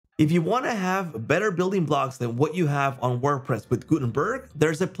If you want to have better building blocks than what you have on WordPress with Gutenberg,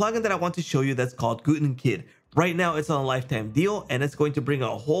 there's a plugin that I want to show you that's called GutenKit. Right now it's on a lifetime deal and it's going to bring a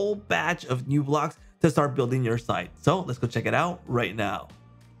whole batch of new blocks to start building your site. So let's go check it out right now.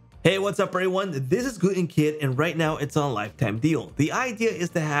 Hey, what's up everyone? This is GutenKit and right now it's on a lifetime deal. The idea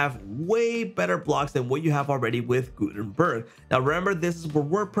is to have way better blocks than what you have already with Gutenberg. Now remember, this is for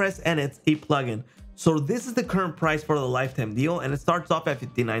WordPress and it's a plugin. So this is the current price for the lifetime deal and it starts off at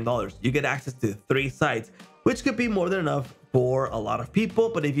 $59. You get access to 3 sites, which could be more than enough for a lot of people.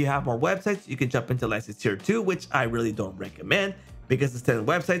 But if you have more websites, you can jump into license tier 2, which I really don't recommend because it's 10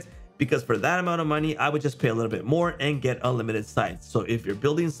 websites. Because for that amount of money, I would just pay a little bit more and get unlimited sites. So if you're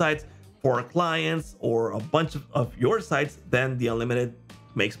building sites for clients or a bunch of your sites, then the unlimited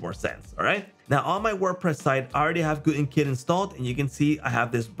makes more sense. All right. Now on my WordPress site, I already have GutenKit installed and you can see I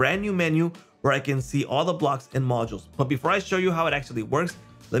have this brand new menu where I can see all the blocks and modules. But before I show you how it actually works,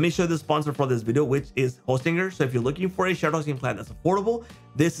 let me show you the sponsor for this video, which is Hostinger. So if you're looking for a shared hosting plan that's affordable,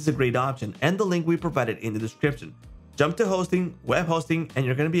 this is a great option, and the link we provided in the description. Jump to hosting, web hosting, and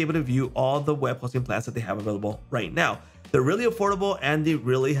you're going to be able to view all the web hosting plans that they have available right now. They're really affordable and they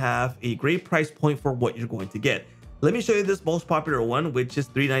really have a great price point for what you're going to get. Let me show you this most popular one, which is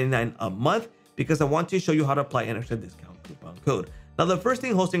 $3.99 a month, because I want to show you how to apply an extra discount coupon code. Now, the first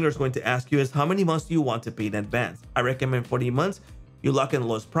thing Hostinger is going to ask you is how many months do you want to pay in advance? I recommend 48 months. You lock in the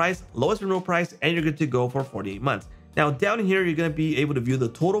lowest price, lowest renewal price, and you're good to go for 48 months. Now, down here, you're going to be able to view the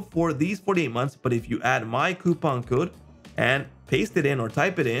total for these 48 months. But if you add my coupon code and paste it in or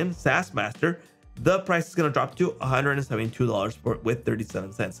type it in, SAASMASTER, the price is going to drop to $172 with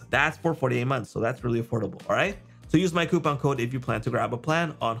 37 cents. That's for 48 months. So that's really affordable. All right. So use my coupon code if you plan to grab a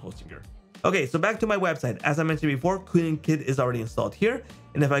plan on Hostinger. Okay, so back to my website. As I mentioned before, GutenKit is already installed here.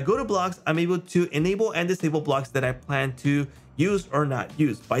 And if I go to blocks, I'm able to enable and disable blocks that I plan to use or not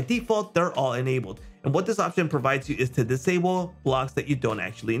use. By default, they're all enabled. And what this option provides you is to disable blocks that you don't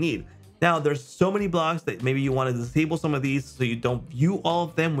actually need. Now, there's so many blocks that maybe you want to disable some of these so you don't view all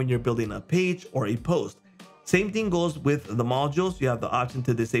of them when you're building a page or a post. Same thing goes with the modules. You have the option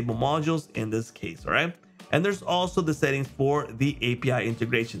to disable modules in this case, all right? And there's also the settings for the API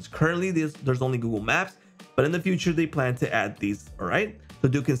integrations. Currently, there's only Google Maps, but in the future, they plan to add these, all right? So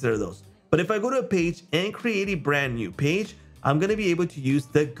do consider those. But if I go to a page and create a brand new page, I'm gonna be able to use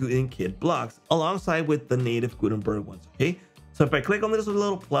the GutenKit blocks alongside with the native Gutenberg ones, okay? So if I click on this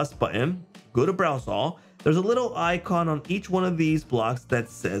little plus button, go to browse all, there's a little icon on each one of these blocks that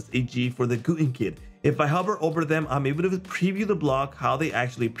says a G for the GutenKit. If I hover over them, I'm able to preview the block, how they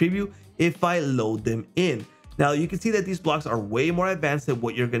actually preview if I load them in. Now you can see that these blocks are way more advanced than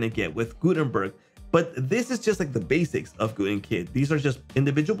what you're gonna get with Gutenberg, but this is just like the basics of GutenKit. These are just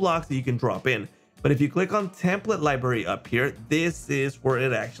individual blocks that you can drop in. But if you click on template library up here, this is where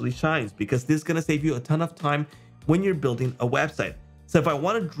it actually shines, because this is gonna save you a ton of time when you're building a website. So if I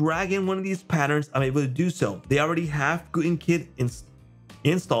want to drag in one of these patterns, I'm able to do so. They already have GutenKit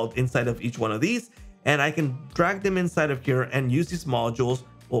installed inside of each one of these, and I can drag them inside of here and use these modules,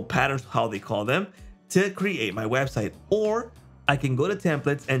 or patterns, how they call them, to create my website. Or I can go to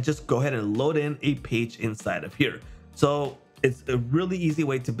templates and just go ahead and load in a page inside of here. So it's a really easy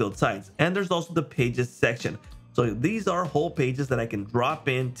way to build sites. And there's also the pages section. So these are whole pages that I can drop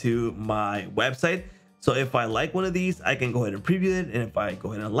into my website. So if I like one of these, I can go ahead and preview it. And if I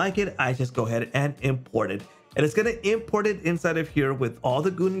go ahead and like it, I just go ahead and import it. And it's going to import it inside of here with all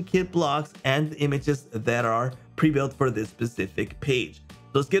the GutenKit blocks and the images that are pre-built for this specific page.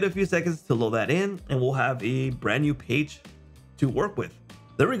 So let's get a few seconds to load that in and we'll have a brand new page to work with.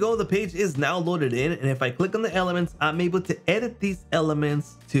 There we go. The page is now loaded in. And if I click on the elements, I'm able to edit these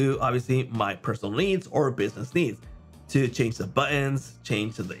elements to obviously my personal needs or business needs, to change the buttons,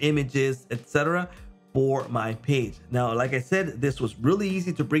 change the images, etc. for my page. Now, like I said, this was really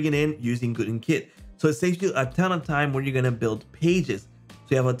easy to bring it in using GutenKit. So it saves you a ton of time when you're going to build pages. So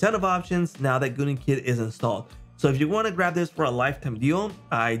you have a ton of options now that GutenKit is installed. So if you want to grab this for a lifetime deal,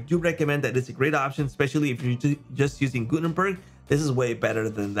 I do recommend that it's a great option, especially if you're just using Gutenberg. This is way better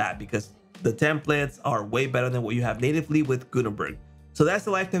than that because the templates are way better than what you have natively with Gutenberg. So that's the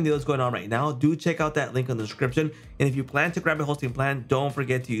lifetime deal that's going on right now. Do check out that link in the description. And if you plan to grab a hosting plan, don't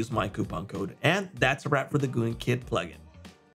forget to use my coupon code. And that's a wrap for the GutenKit plugin.